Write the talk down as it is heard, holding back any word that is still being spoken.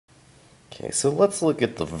Okay, so let's look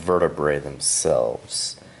at the vertebrae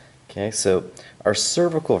themselves. Okay, so our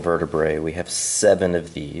cervical vertebrae, we have 7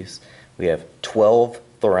 of these. We have 12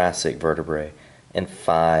 thoracic vertebrae and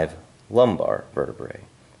 5 lumbar vertebrae.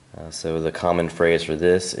 So the common phrase for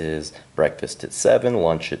this is breakfast at 7,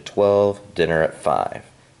 lunch at 12, dinner at 5.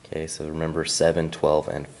 Okay, so remember 7, 12,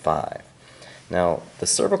 and 5. Now, the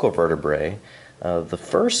cervical vertebrae, the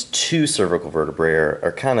first 2 cervical vertebrae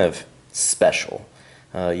are kind of special.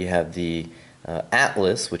 You have the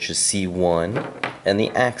atlas, which is C1, and the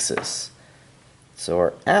axis. So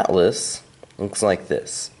our atlas looks like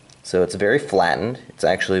this. So it's very flattened. It's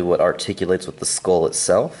actually what articulates with the skull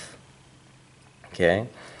itself. Okay,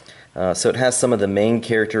 so it has some of the main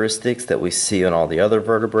characteristics that we see on all the other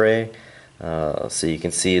vertebrae. So you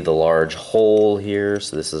can see the large hole here.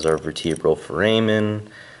 So this is our vertebral foramen.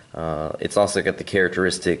 It's also got the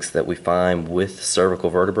characteristics that we find with cervical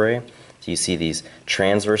vertebrae. So you see these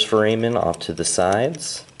transverse foramen off to the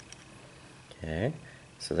sides. Okay,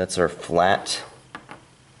 so that's our flat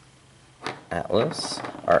atlas.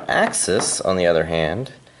 Our axis, on the other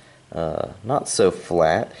hand, not so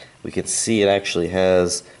flat. We can see it actually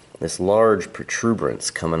has this large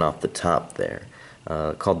protuberance coming off the top there,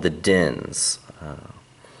 called the dens.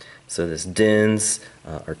 So this dens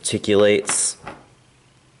articulates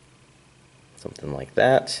something like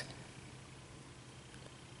that.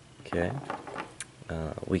 Okay,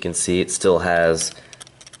 we can see it still has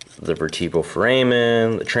the vertebral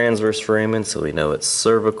foramen, the transverse foramen, so we know it's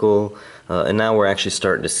cervical. And now we're actually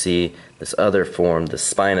starting to see this other form, the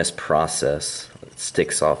spinous process, that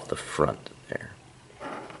sticks off the front there.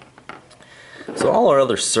 So all our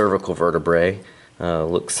other cervical vertebrae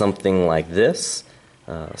look something like this.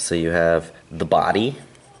 So you have the body,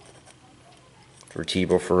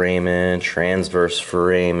 vertebral foramen, transverse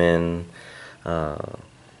foramen.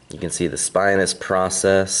 You can see the spinous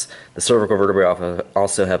process. The cervical vertebrae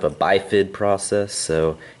also have a bifid process,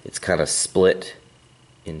 so it's kind of split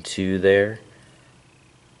in 2 there.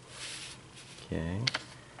 Okay.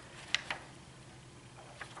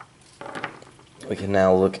 We can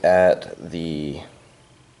now look at the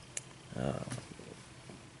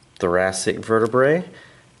thoracic vertebrae.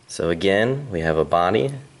 So again, we have a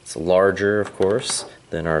body. It's larger, of course,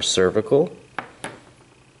 than our cervical.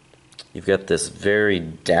 You've got this very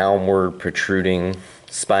downward protruding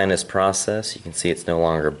spinous process. You can see it's no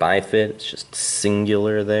longer bifid, it's just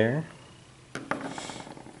singular there.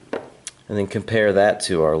 And then compare that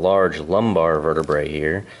to our large lumbar vertebrae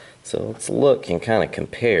here. So let's look and kind of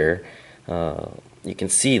compare. You can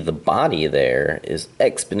see the body there is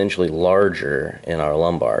exponentially larger in our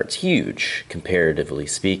lumbar. It's huge, comparatively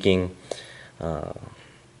speaking. You've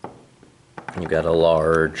got a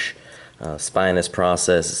large spinous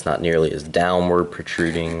process. It's not nearly as downward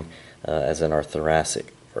protruding as in our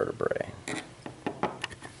thoracic vertebrae.